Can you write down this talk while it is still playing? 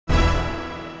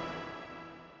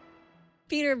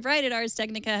Peter Bright at Ars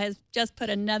Technica has just put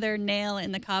another nail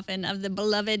in the coffin of the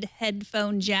beloved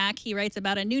headphone jack. He writes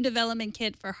about a new development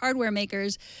kit for hardware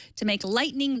makers to make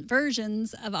lightning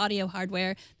versions of audio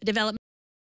hardware. The development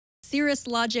Cirrus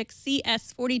Logic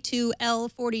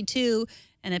CS42L42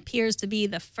 and appears to be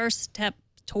the first step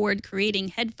toward creating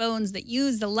headphones that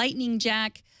use the lightning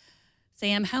jack.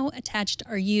 Sam, how attached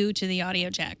are you to the audio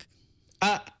jack?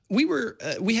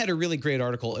 We had a really great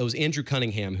article. It was Andrew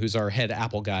Cunningham, who's our head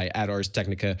Apple guy at Ars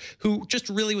Technica, who just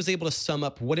really was able to sum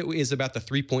up what it is about the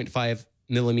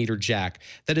 3.5mm jack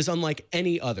that is unlike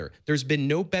any other. There's been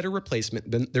no better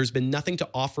replacement. There's been nothing to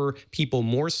offer people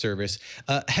more service.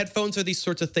 Headphones are these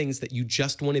sorts of things that you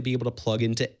just want to be able to plug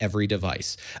into every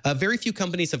device. Very few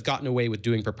companies have gotten away with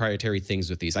doing proprietary things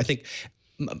with these. I think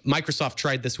Microsoft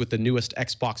tried this with the newest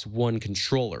Xbox One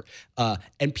controller,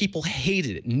 and people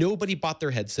hated it. Nobody bought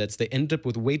their headsets. They ended up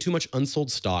with way too much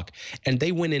unsold stock, and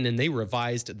they went in and they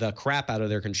revised the crap out of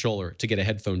their controller to get a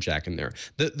headphone jack in there.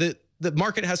 The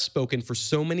market has spoken for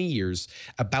so many years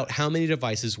about how many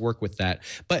devices work with that.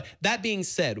 But that being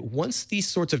said, once these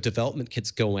sorts of development kits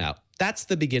go out, that's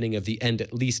the beginning of the end,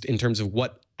 at least in terms of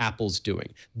what Apple's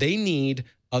doing. They need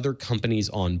other companies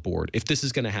on board if this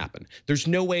is going to happen. There's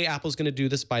no way Apple's going to do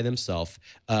this by themselves.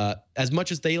 As much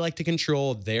as they like to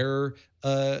control their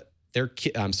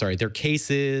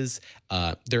cases,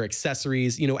 their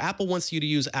accessories. You know, Apple wants you to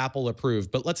use Apple approved,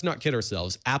 but let's not kid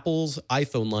ourselves. Apple's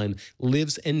iPhone line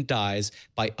lives and dies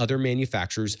by other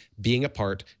manufacturers being a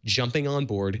part, jumping on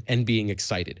board, and being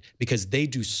excited because they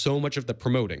do so much of the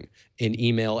promoting in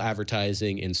email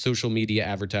advertising, in social media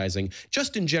advertising,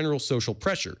 just in general social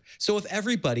pressure. So if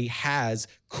everybody has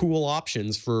cool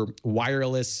options for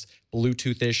wireless,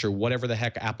 Bluetooth-ish, or whatever the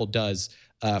heck Apple does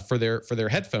for their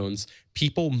headphones,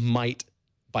 people might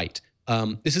bite.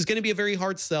 This is going to be a very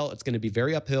hard sell. It's going to be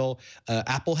very uphill.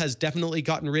 Apple has definitely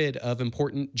gotten rid of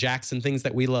important jacks and things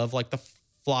that we love, like the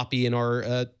floppy in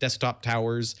our desktop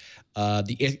towers,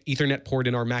 the Ethernet port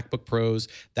in our MacBook Pros,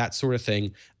 that sort of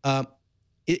thing.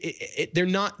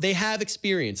 They have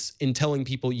experience in telling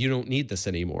people you don't need this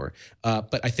anymore.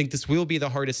 But I think this will be the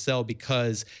hardest sell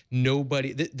because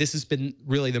this has been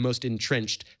really the most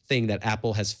entrenched thing that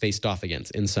Apple has faced off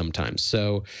against in some time.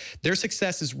 So their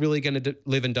success is really going to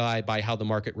live and die by how the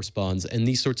market responds. And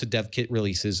these sorts of dev kit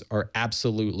releases are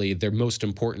absolutely their most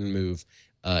important move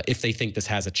if they think this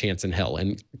has a chance in hell.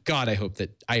 And God, I hope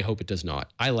it does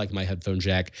not. I like my headphone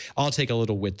jack. I'll take a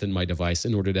little width in my device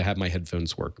in order to have my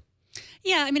headphones work.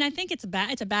 Yeah, I mean, I think it's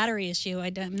a battery issue. I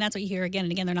mean, that's what you hear again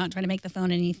and again. They're not trying to make the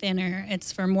phone any thinner.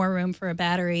 It's for more room for a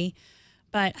battery.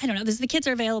 But I don't know. The kits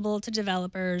are available to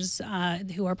developers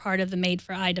who are part of the Made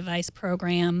for iDevice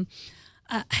program.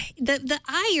 The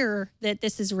ire that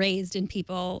this has raised in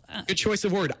people. Good choice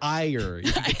of word, ire.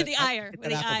 The ire,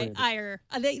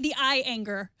 the eye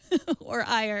anger or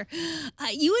ire.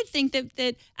 You would think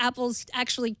that Apple's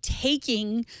actually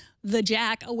taking the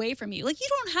jack away from you. Like, you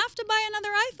don't have to buy another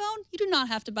iPhone. You do not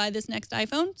have to buy this next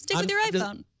iPhone. Stick with your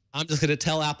iPhone. I'm just going to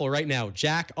tell Apple right now,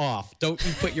 jack off. Don't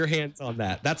you put your hands on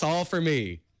that. That's all for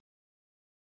me.